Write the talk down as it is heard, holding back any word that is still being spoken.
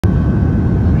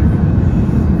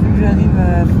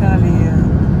فعليا.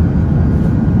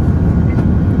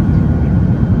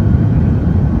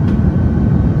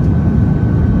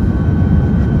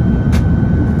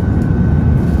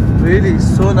 Really,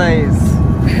 so nice.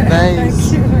 Nice. Thank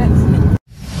you.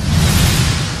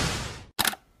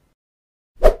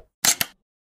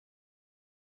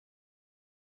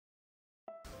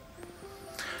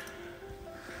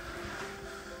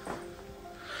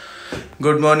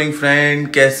 Good morning friend,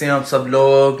 कैसे हैं आप सब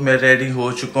लोग। मैं रेडी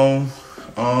हो चुका हूँ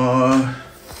और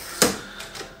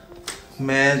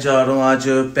मैं जा रहा हूँ आज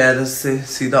पेरिस से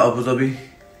सीधा अबू धाबी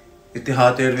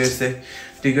इतिहाद एयरवेज से।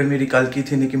 टिकट मेरी कल की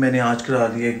थी लेकिन मैंने आज करा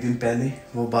ली है एक दिन पहले,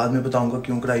 वो बाद में बताऊँगा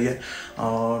क्यों कराई है।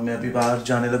 और मैं अभी बाहर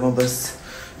जाने लगा हूँ, बस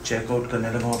चेकआउट करने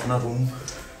लगा हूँ अपना रूम।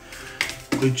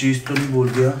 कोई चीज़ तो नहीं भूल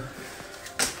गया।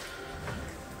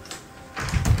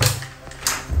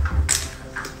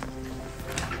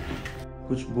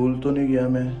 कुछ भूल तो नहीं गया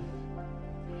मैं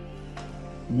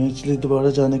इसलिए दोबारा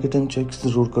जाने के टाइम चेक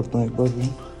जरूर करता हूँ एक बार भी।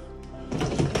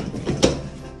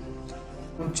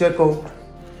 Check out.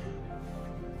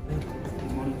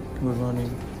 Good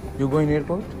morning. You going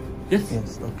airport? Yes.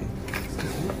 Yes, okay.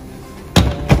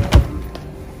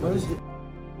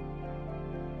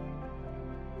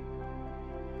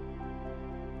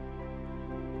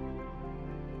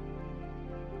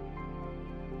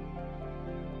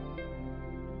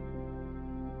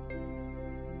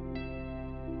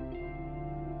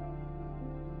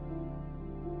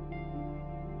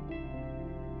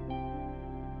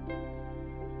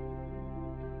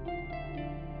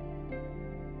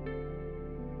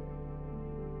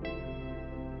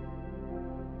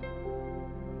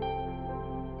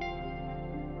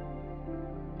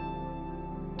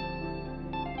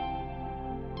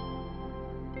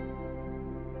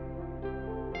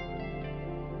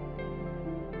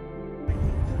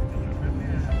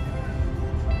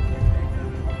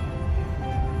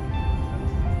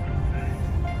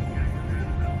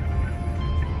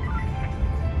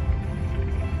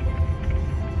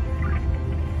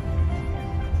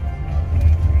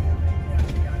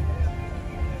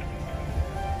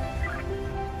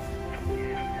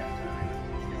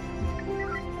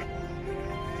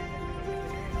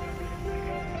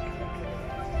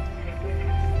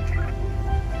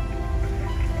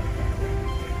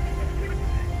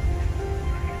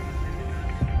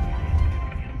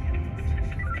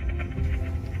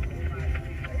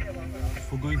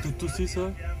 We're going to Tusi, sir.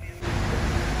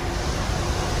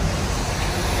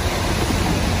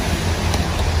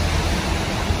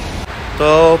 तो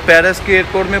पेरिस के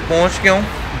एयरपोर्ट में पहुंच गया हूँ।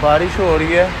 बारिश हो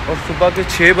रही है और सुबह के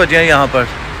 6 बजे हैं यहाँ पर,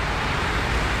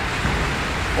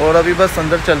 और अभी बस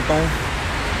अंदर चलता हूँ।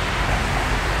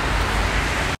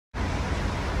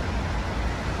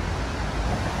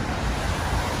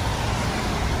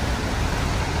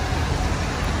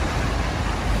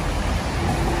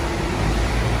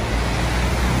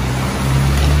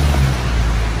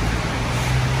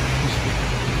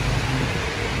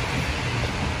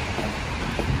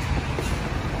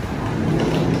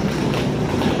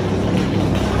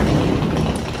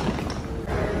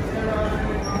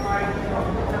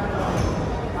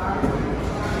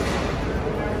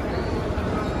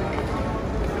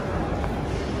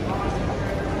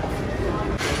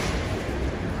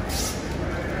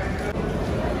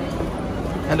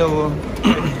 Hello.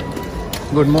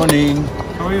 Good morning.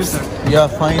 How are you, sir? Yeah,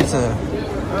 fine, sir.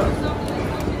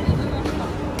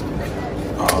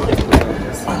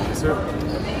 Sir.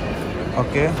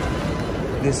 Okay.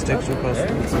 This takes your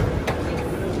passport.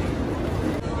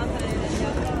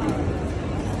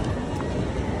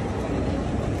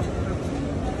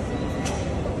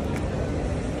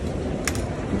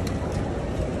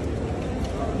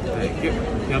 Thank you.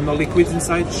 You have no liquids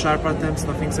inside? Sharp attempts,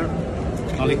 nothing, sir?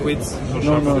 No liquids? No,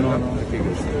 sharp no, attempts? no. Okay,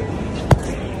 good.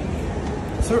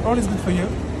 Sir, all is good for you.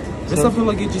 Rest of your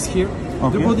luggage is here.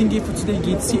 Okay. The boarding gate for today,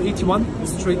 gate C81,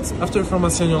 straight after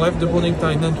pharmacy on your left. The boarding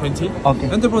time 9:20. Okay.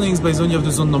 And the boarding is by zone. You have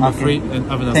the zone number Okay. 3.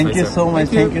 And have a nice Thank day, you sir. so much.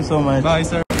 Thank you so much. Bye,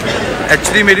 sir.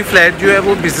 Actually मेरी flight जो है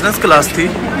वो business class थी,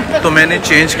 तो मैंने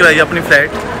change कराई अपनी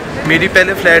flight. मेरी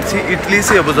पहले फ़्लाइट थी इटली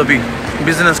से अबू धाबी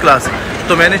बिज़नेस क्लास,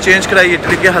 तो मैंने चेंज कराई।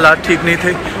 इटली के हालात ठीक नहीं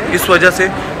थे इस वजह से,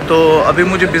 तो अभी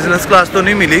मुझे बिज़नेस क्लास तो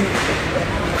नहीं मिली,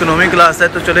 इकोनॉमी क्लास है।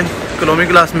 तो चले इकोनॉमी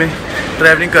क्लास में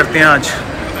ट्रैवलिंग करते हैं आज।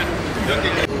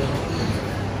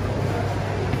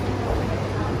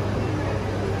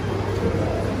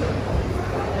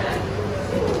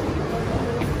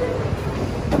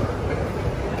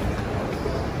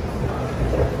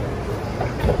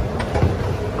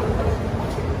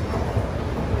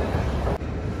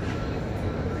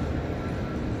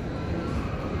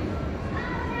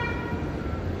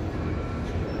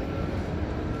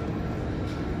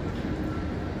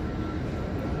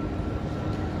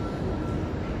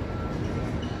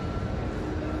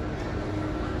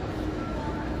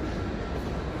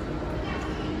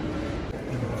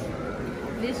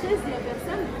 s'il y a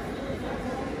personne.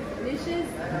 Les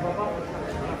chaises.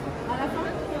 À la fin.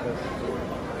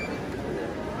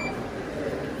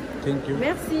 Thank you.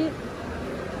 Merci.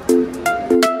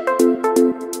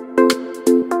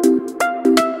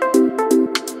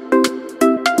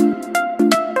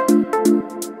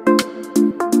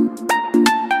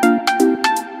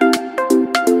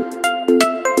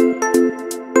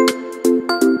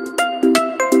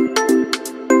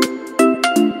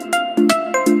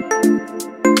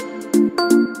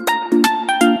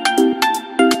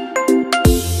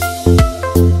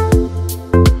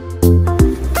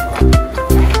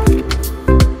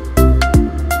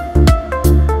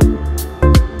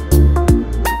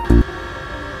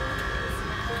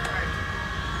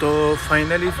 तो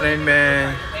फाइनली फ्रेंड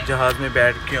मैं जहाज़ में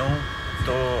बैठ गया हूँ।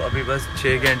 तो अभी बस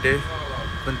 6 घंटे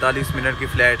 45 मिनट की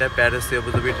फ़्लाइट है पेरिस से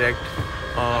अबू धाबी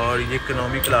डायरेक्ट, और ये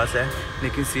इकनॉमी क्लास है।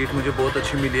 लेकिन सीट मुझे बहुत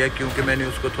अच्छी मिली है क्योंकि मैंने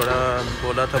उसको थोड़ा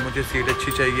बोला था मुझे सीट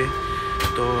अच्छी चाहिए,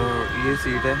 तो ये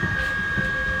सीट है।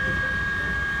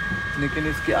 लेकिन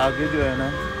इसके आगे जो है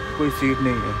ना कोई सीट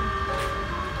नहीं है।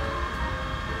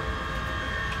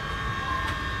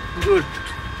 Good.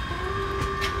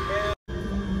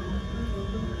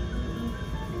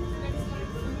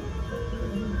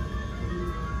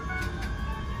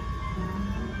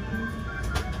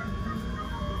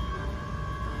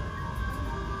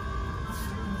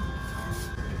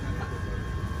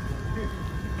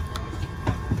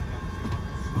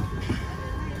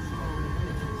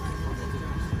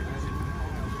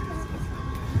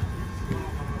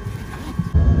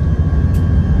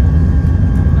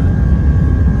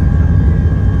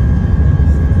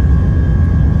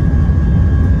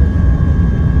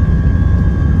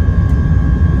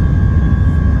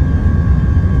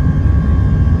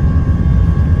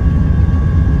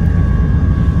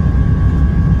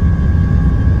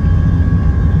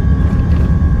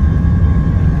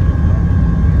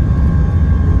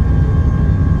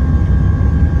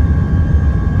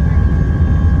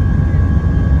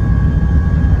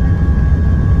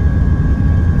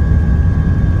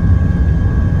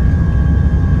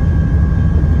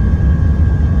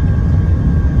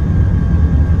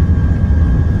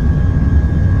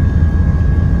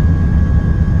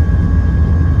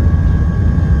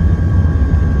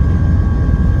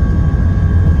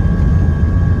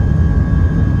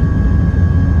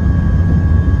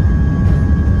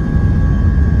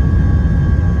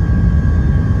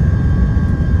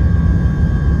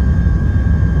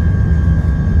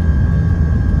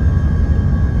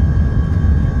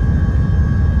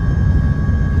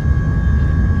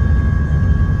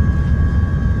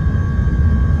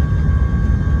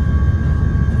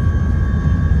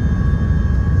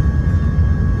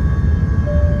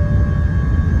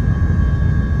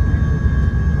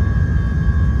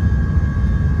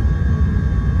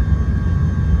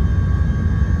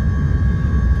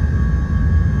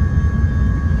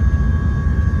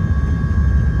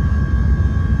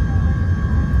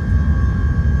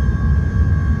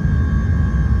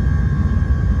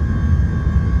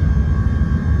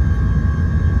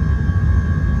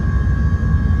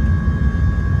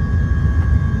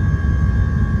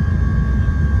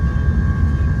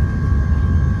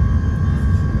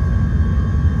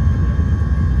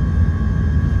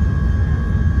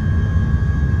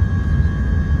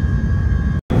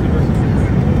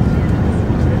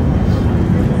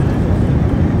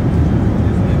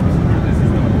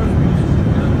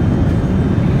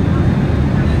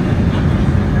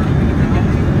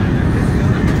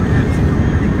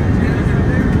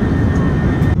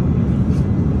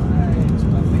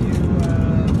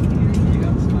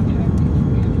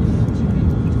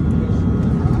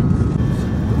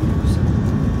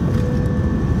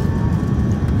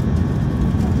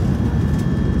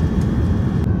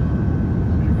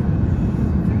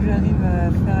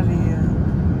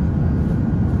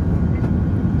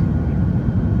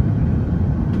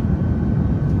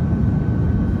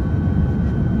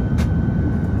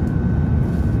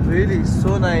 Really,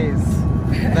 so nice.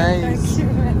 Nice.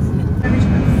 Thank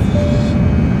you.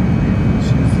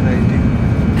 She's writing.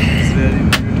 It's very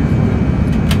beautiful.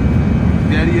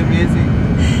 Very amazing.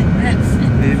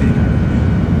 Really.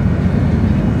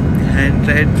 Hand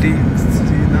writing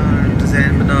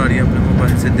design बना रही है अपने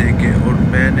मोबाइल से देख के, और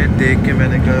मैंने देख के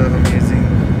मैंने कहा अमेजिंग,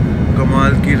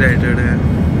 कमाल की राइटर है।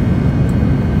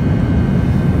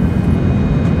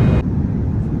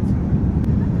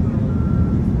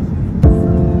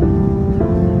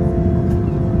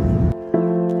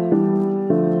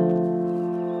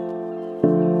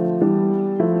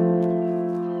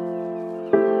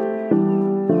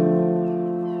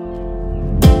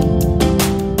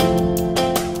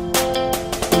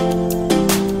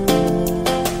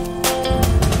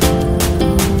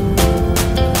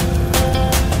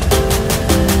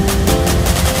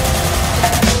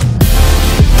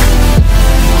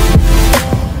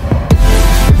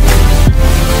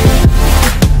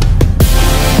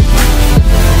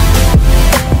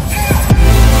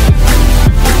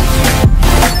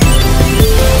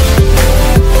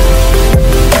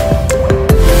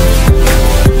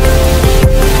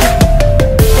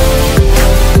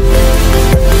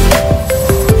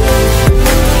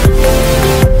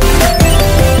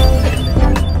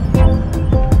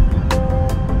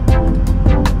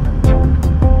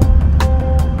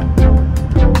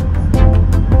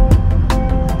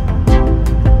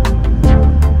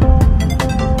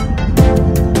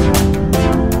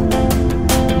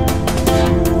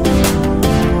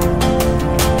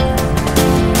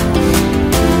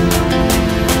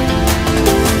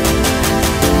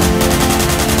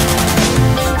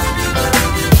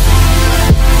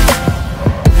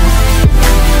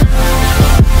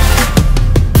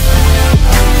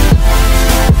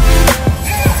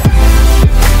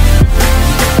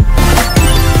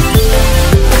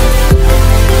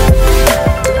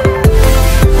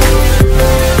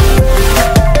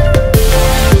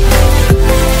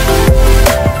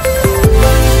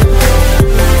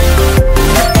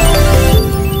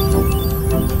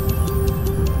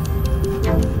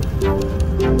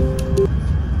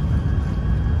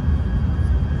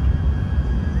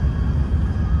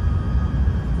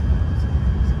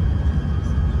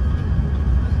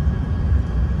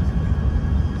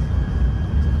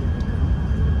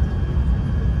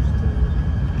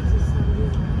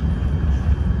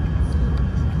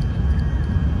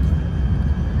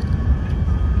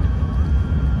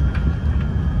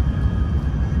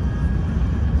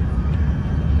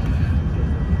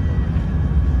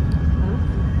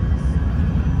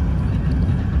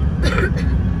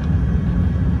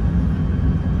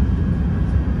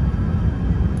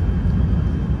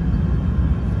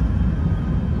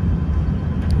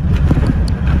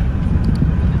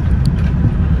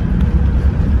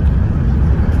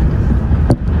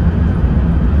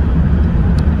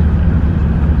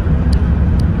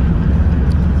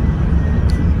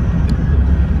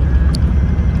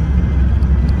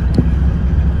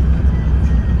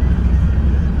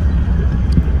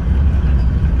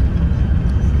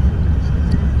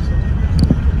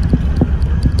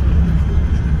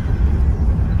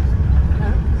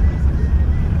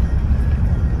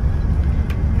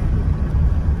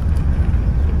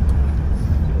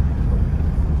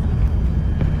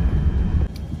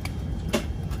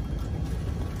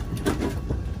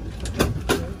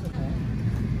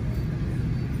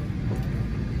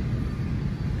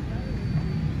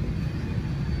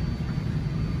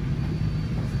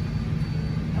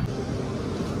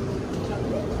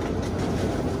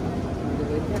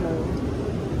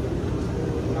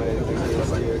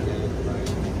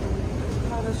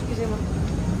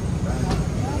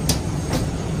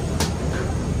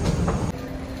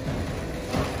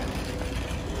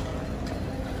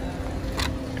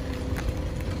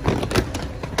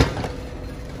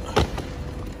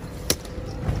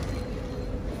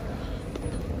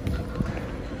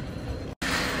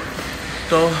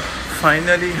 तो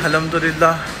फाइनली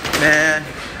अल्हम्दुलिल्लाह मैं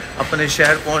अपने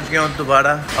शहर पहुंच गया हूँ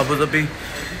दोबारा अबू धाबी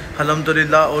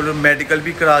अल्हम्दुलिल्लाह। और मेडिकल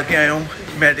भी करा के आया हूँ।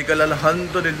 मेडिकल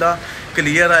अल्हम्दुलिल्लाह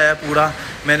क्लियर आया पूरा।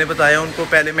 मैंने बताया उनको,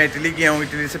 पहले मैं इटली गया हूँ,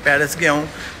 इटली से पेरिस गया हूँ,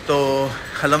 तो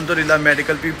अल्हम्दुलिल्लाह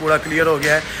मेडिकल भी पूरा क्लियर हो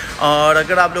गया है। और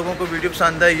अगर आप लोगों को वीडियो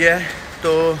पसंद आई है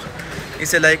तो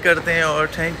इसे लाइक करते हैं। और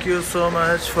thank you so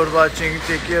much for watching.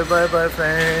 Take care, bye bye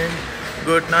friend,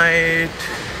 good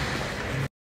night.